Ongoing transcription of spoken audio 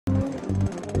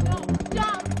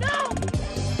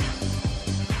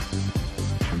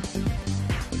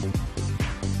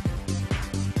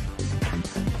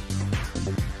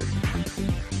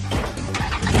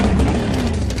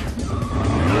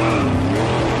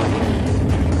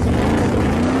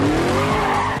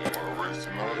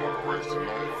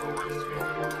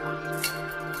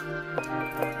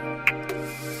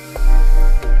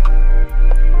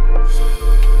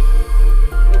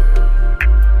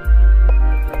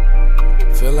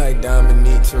like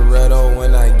Dominic, Toretto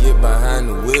when I get behind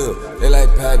the wheel. They like,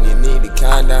 Papi, you need to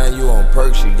calm down, you on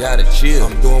perks, you gotta chill.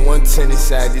 I'm doing 110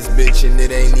 inside this bitch and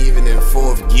it ain't even in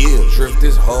 4th gear. Drift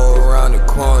this hole around the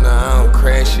corner, I don't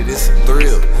crash it, it's a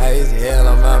thrill. High as hell,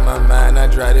 I'm out my mind, I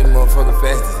drive this motherfucker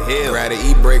fast as hell. Ride the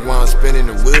e-brake while I'm spinning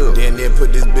the wheel, then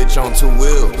put this bitch on 2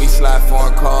 wheels. We slide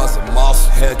foreign cars and moss.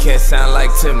 Hellcat sound like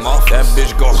Tim Moss. That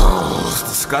bitch go, it's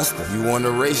disgusting. You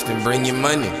wanna race, then bring your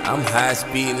money. I'm high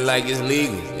speeding like it's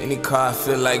legal. Any car I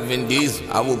feel like Vin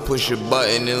Diesel. I will push a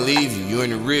button and leave you. You in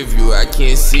the rear view, I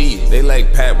can't see you. They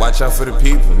like, Pat, watch out for the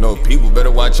people. No, people better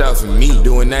watch out for me.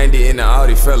 Doing 90 in the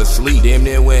Audi, fell asleep. Damn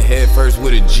near went head first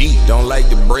with a Jeep. Don't like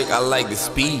the brake, I like the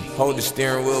speed. Hold the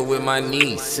steering wheel with my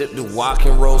knees. Sip the walk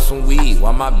and roll some weed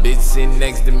while my bitch sitting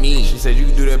next to me. She said you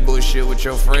can do that bullshit with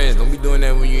your friends. Don't be doing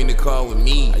that when you in the car with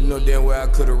me. You know damn well I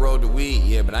could've rolled the weed.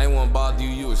 Yeah, but I ain't wanna bother you,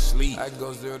 you asleep. I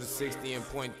go 0 to 60 in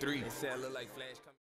 .3. They say I look like Flash.